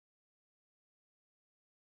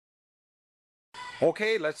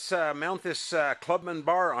Okay, let's mount this Clubman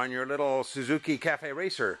bar on your little Suzuki Cafe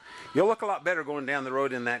Racer. You'll look a lot better going down the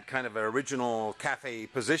road in that kind of original cafe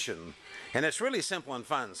position. And it's really simple and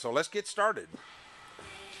fun, so let's get started.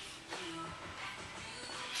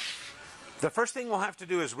 The first thing we'll have to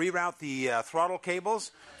do is reroute the throttle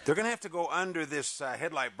cables. They're going to have to go under this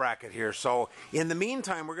headlight bracket here. So in the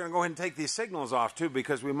meantime, we're going to go ahead and take these signals off too,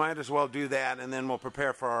 because we might as well do that, and then we'll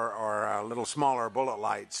prepare for our little smaller bullet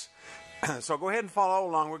lights. So go ahead and follow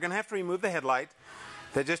along. We're going to have to remove the headlight.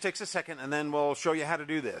 That just takes a second, and then we'll show you how to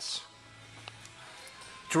do this.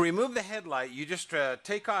 To remove the headlight, you just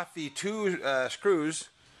take off the two screws.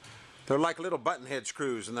 They're like little button head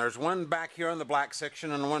screws, and there's one back here on the black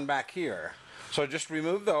section and one back here. So just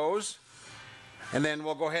remove those, and then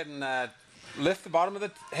we'll go ahead and lift the bottom of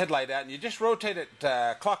the headlight out, and you just rotate it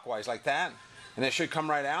clockwise like that, and it should come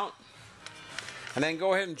right out. And then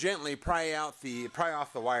go ahead and gently pry off the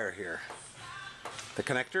wire here, the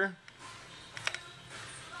connector,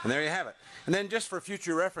 and there you have it. And then just for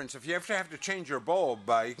future reference, if you ever have to change your bulb,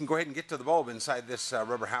 you can go ahead and get to the bulb inside this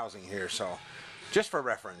rubber housing here. So just for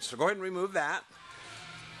reference, so go ahead and remove that.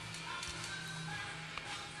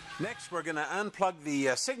 Next, we're going to unplug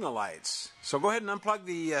the signal lights. So go ahead and unplug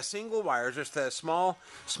the single wires, just the small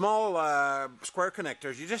square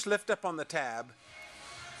connectors. You just lift up on the tab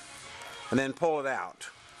and then pull it out.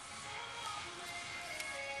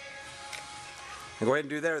 And go ahead and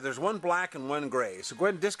do there. There's one black and one gray. So go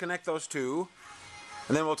ahead and disconnect those two,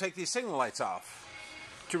 and then we'll take these signal lights off.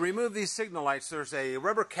 To remove these signal lights, there's a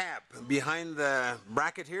rubber cap behind the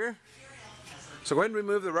bracket here. So go ahead and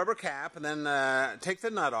remove the rubber cap, and then take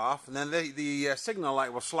the nut off, and then the signal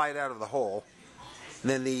light will slide out of the hole. And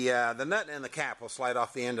then the nut and the cap will slide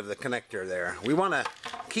off the end of the connector there. We want to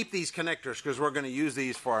keep these connectors because we're going to use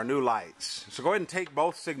these for our new lights. So go ahead and take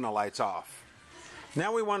both signal lights off.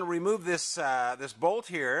 Now we want to remove this this bolt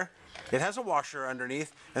here. It has a washer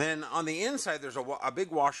underneath, and then on the inside there's a big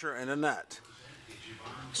washer and a nut.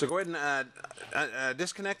 So go ahead and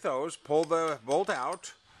disconnect those, pull the bolt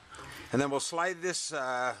out, and then we'll slide this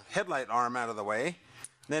headlight arm out of the way.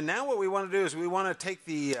 And then now what we want to do is we want to take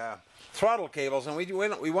the throttle cables, and we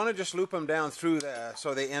want to just loop them down through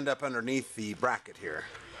so they end up underneath the bracket here.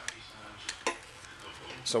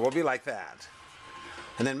 So we'll be like that.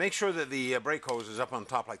 And then make sure that the brake hose is up on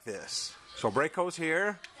top like this. So brake hose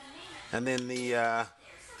here, and then the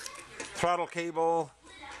throttle cable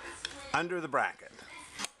under the bracket.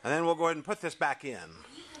 And then we'll go ahead and put this back in.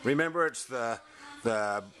 Remember, it's the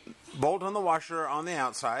bolt on the washer on the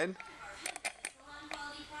outside,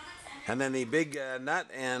 and then the big nut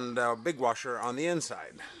and big washer on the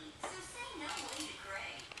inside.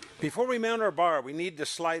 Before we mount our bar, we need to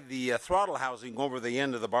slide the throttle housing over the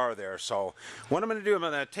end of the bar there. So what I'm going to do, I'm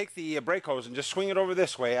going to take the brake hose and just swing it over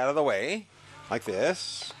this way, out of the way, like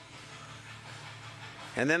this.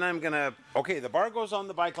 And then I'm going to, okay, the bar goes on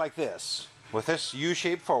the bike like this, with this U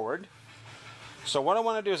shape forward. So what I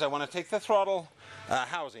want to do is I want to take the throttle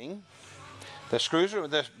housing. The screws are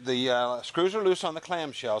loose on the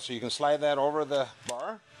clamshell, so you can slide that over the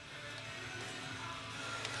bar.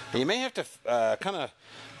 And you may have to kind of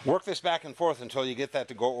work this back and forth until you get that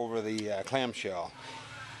to go over the clamshell.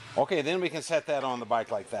 Okay, then we can set that on the bike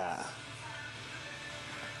like that.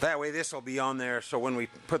 That way this will be on there, so when we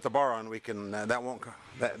put the bar on, we can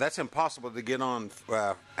that's impossible to get on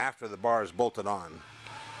after the bar is bolted on.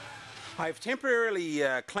 I've temporarily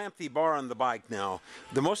clamped the bar on the bike now.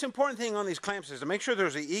 The most important thing on these clamps is to make sure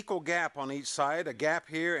there's an equal gap on each side, a gap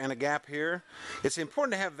here and a gap here. It's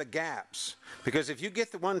important to have the gaps, because if you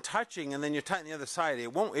get the one touching and then you tighten the other side,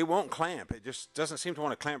 it won't clamp. It just doesn't seem to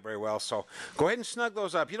want to clamp very well. So go ahead and snug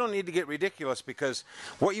those up. You don't need to get ridiculous, because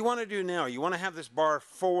what you want to do now, you want to have this bar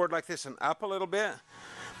forward like this and up a little bit,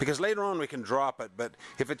 because later on we can drop it. But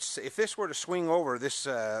if this were to swing over, this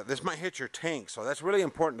might hit your tank. So that's really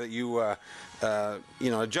important that you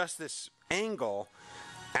adjust this angle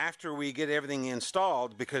after we get everything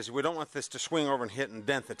installed, because we don't want this to swing over and hit and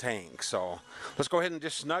dent the tank. So let's go ahead and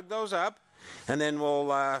just snug those up, and then we'll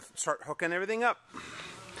start hooking everything up.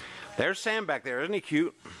 There's Sam back there, isn't he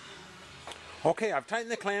cute? Okay, I've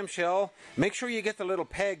tightened the clamshell. Make sure you get the little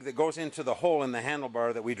peg that goes into the hole in the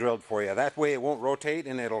handlebar that we drilled for you. That way it won't rotate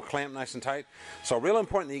and it'll clamp nice and tight. So real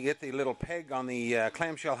important that you get the little peg on the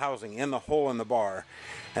clamshell housing in the hole in the bar.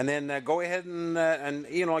 And then go ahead and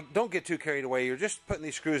don't get too carried away. You're just putting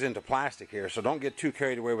these screws into plastic here, so don't get too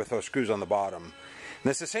carried away with those screws on the bottom. And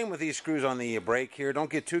it's the same with these screws on the brake here. Don't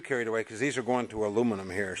get too carried away, because these are going to aluminum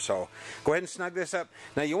here. So go ahead and snug this up.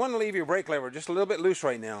 Now you want to leave your brake lever just a little bit loose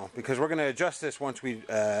right now, because we're going to adjust this once we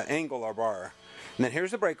angle our bar. And then here's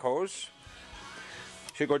the brake hose.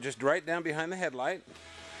 Should go just right down behind the headlight.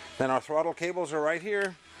 Then our throttle cables are right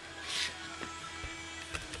here.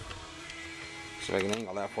 So I can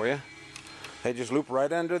angle that for you. They just loop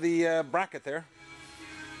right under the bracket there.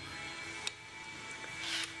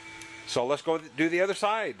 So let's go do the other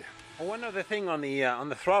side. Oh, one other thing on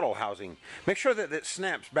the throttle housing. Make sure that it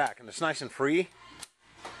snaps back and it's nice and free.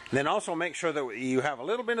 And then also make sure that you have a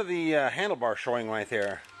little bit of the handlebar showing right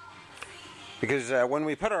there. Because when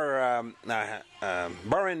we put our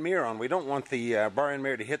bar end mirror on, we don't want the bar end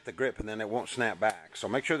mirror to hit the grip and then it won't snap back. So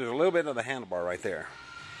make sure there's a little bit of the handlebar right there.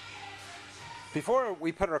 Before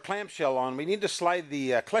we put our clamshell on, we need to slide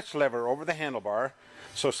the clutch lever over the handlebar.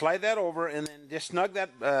 So slide that over and then just snug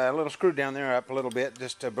that little screw down there up a little bit.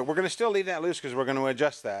 But we're going to still leave that loose because we're going to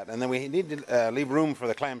adjust that. And then we need to leave room for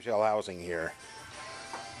the clamshell housing here.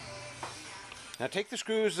 Now take the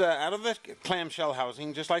screws out of the clamshell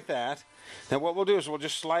housing just like that. Now what we'll do is we'll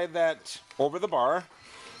just slide that over the bar.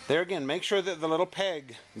 There again, make sure that the little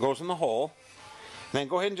peg goes in the hole. Then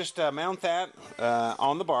go ahead and just mount that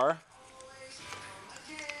on the bar.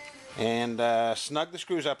 And snug the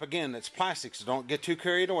screws up. Again, it's plastic, so don't get too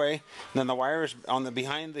carried away. And then the wire is on the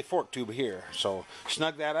behind the fork tube here. So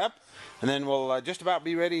snug that up, and then we'll just about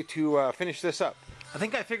be ready to finish this up. I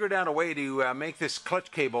think I figured out a way to make this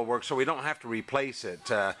clutch cable work so we don't have to replace it.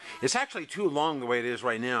 It's actually too long the way it is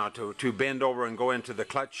right now to bend over and go into the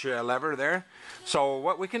clutch lever there. So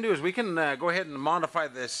what we can do is we can go ahead and modify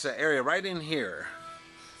this area right in here.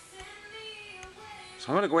 So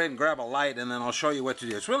I'm going to go ahead and grab a light and then I'll show you what to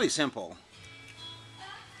do. It's really simple.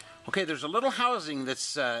 Okay, there's a little housing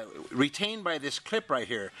that's retained by this clip right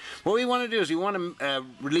here. What we want to do is we want to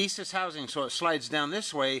release this housing so it slides down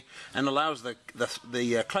this way and allows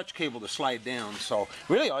the clutch cable to slide down. So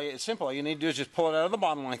really it's simple. All you need to do is just pull it out of the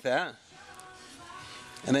bottom like that.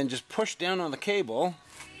 And then just push down on the cable.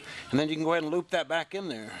 And then you can go ahead and loop that back in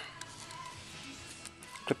there.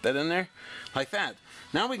 Clip that in there like that.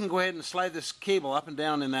 Now we can go ahead and slide this cable up and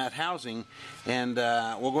down in that housing, and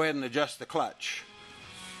we'll go ahead and adjust the clutch.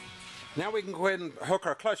 Now we can go ahead and hook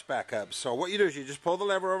our clutch back up. So what you do is you just pull the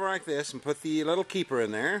lever over like this and put the little keeper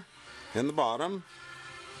in there, in the bottom.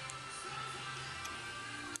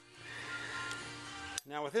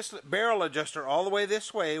 Now with this barrel adjuster all the way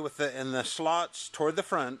this way in the slots toward the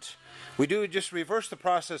front, we do just reverse the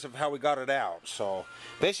process of how we got it out. So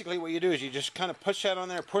basically what you do is you just kind of push that on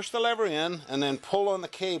there, push the lever in, and then pull on the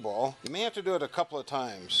cable. You may have to do it a couple of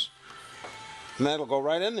times. And that'll go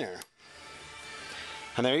right in there.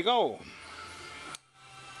 And there you go.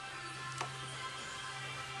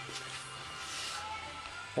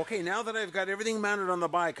 Okay, now that I've got everything mounted on the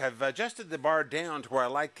bike, I've adjusted the bar down to where I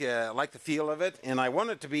like the feel of it, and I want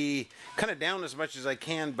it to be kind of down as much as I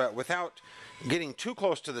can, but without getting too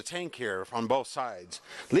close to the tank here on both sides.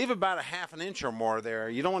 Leave about a ½ an inch or more there.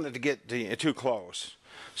 You don't want it to get too close.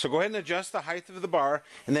 So go ahead and adjust the height of the bar,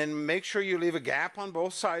 and then make sure you leave a gap on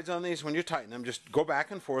both sides on these when you tighten them. Just go back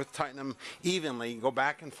and forth, tighten them evenly, go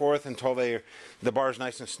back and forth until the bar's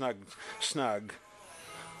nice and snug.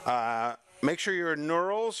 Make sure your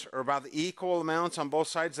knurls are about the equal amounts on both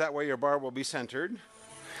sides. That way your bar will be centered.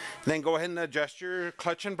 Then go ahead and adjust your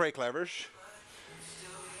clutch and brake levers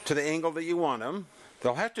to the angle that you want them.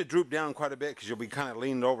 They'll have to droop down quite a bit because you'll be kind of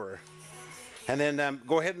leaned over. And then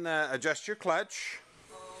go ahead and adjust your clutch.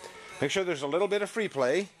 Make sure there's a little bit of free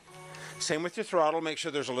play. Same with your throttle. Make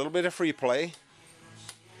sure there's a little bit of free play.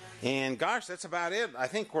 And gosh, that's about it. I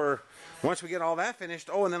think once we get all that finished.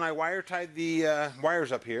 Oh, and then I wire tied the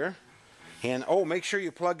wires up here. And oh, make sure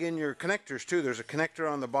you plug in your connectors too. There's a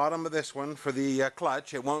connector on the bottom of this one for the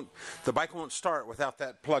clutch. The bike won't start without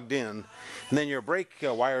that plugged in. And then your brake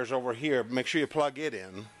wires over here. Make sure you plug it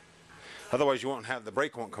in. Otherwise, the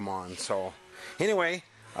brake won't come on. So anyway,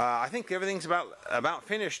 I think everything's about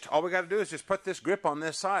finished. All we got to do is just put this grip on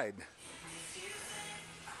this side.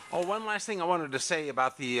 Oh, one last thing I wanted to say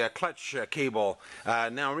about the clutch cable.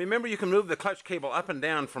 Now remember, you can move the clutch cable up and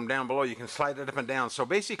down from down below. You can slide it up and down. So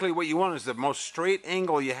basically what you want is the most straight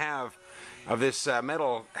angle you have of this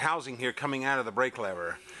metal housing here coming out of the brake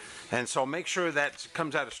lever. And so make sure that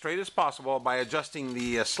comes out as straight as possible by adjusting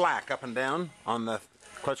the slack up and down on the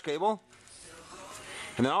clutch cable.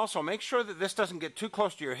 And then also make sure that this doesn't get too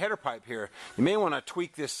close to your header pipe here. You may want to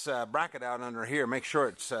tweak this bracket out under here. Make sure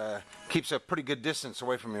it keeps a pretty good distance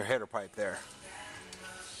away from your header pipe there.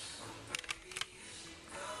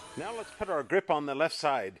 Now let's put our grip on the left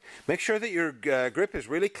side. Make sure that your grip is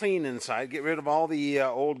really clean inside. Get rid of all the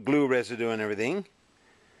old glue residue and everything.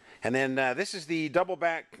 And then this is the double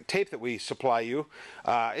back tape that we supply you.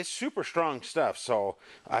 It's super strong stuff, so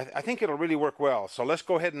I think it'll really work well. So let's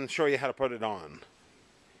go ahead and show you how to put it on.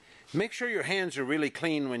 Make sure your hands are really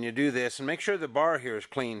clean when you do this, and make sure the bar here is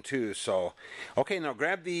clean too. So, okay, now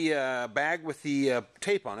grab the bag with the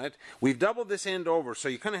tape on it. We've doubled this end over, so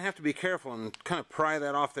you kind of have to be careful and kind of pry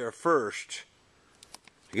that off there first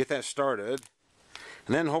to get that started.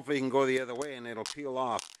 And then hopefully you can go the other way and it'll peel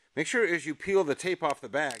off. Make sure as you peel the tape off the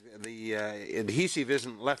bag, the adhesive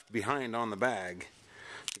isn't left behind on the bag.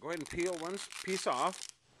 So go ahead and peel one piece off.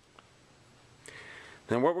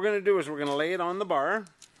 Then what we're going to do is we're going to lay it on the bar.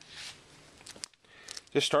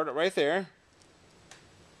 Just start it right there.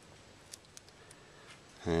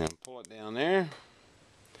 And pull it down there.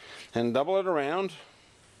 And double it around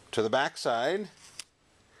to the back side.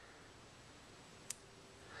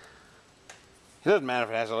 It doesn't matter if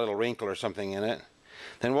it has a little wrinkle or something in it.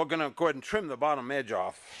 Then we're going to go ahead and trim the bottom edge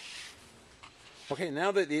off. Okay,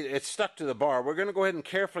 now that it's stuck to the bar, we're going to go ahead and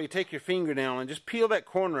carefully take your fingernail and just peel that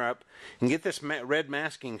corner up and get this red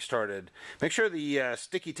masking started. Make sure the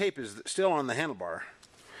sticky tape is still on the handlebar.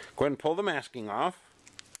 Go ahead and pull the masking off.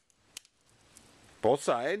 Both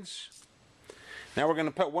sides. Now we're going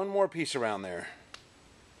to put one more piece around there.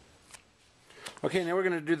 Okay, now we're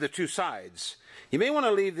going to do the two sides. You may want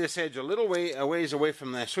to leave this edge a little ways away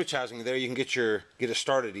from the switch housing there. You can get it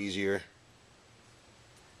started easier.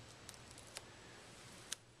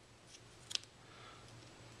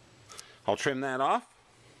 I'll trim that off.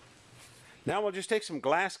 Now we'll just take some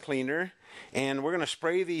glass cleaner and we're going to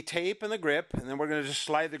spray the tape and the grip, and then we're going to just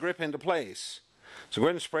slide the grip into place. So go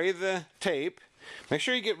ahead and spray the tape. Make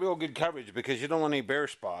sure you get real good coverage because you don't want any bare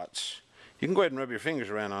spots. You can go ahead and rub your fingers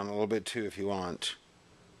around on it a little bit too if you want.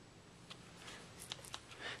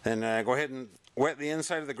 Then go ahead and wet the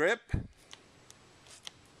inside of the grip.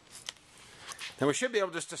 Then we should be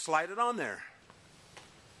able just to slide it on there.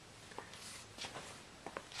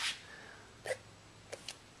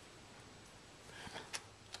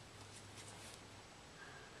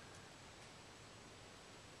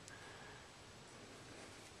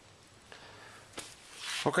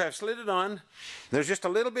 Okay, I've slid it on. There's just a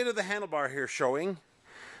little bit of the handlebar here showing.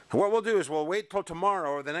 And what we'll do is we'll wait till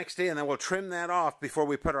tomorrow or the next day, and then we'll trim that off before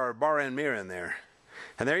we put our bar end mirror in there.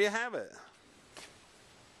 And there you have it.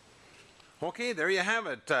 Okay, there you have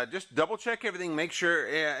it. Just double check everything. Make sure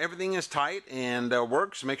everything is tight and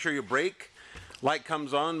works. Make sure your brake light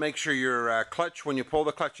comes on. Make sure your clutch, when you pull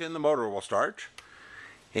the clutch in, the motor will start.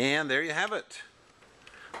 And there you have it.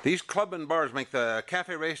 These Clubman bars make the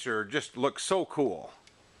Cafe Racer just look so cool.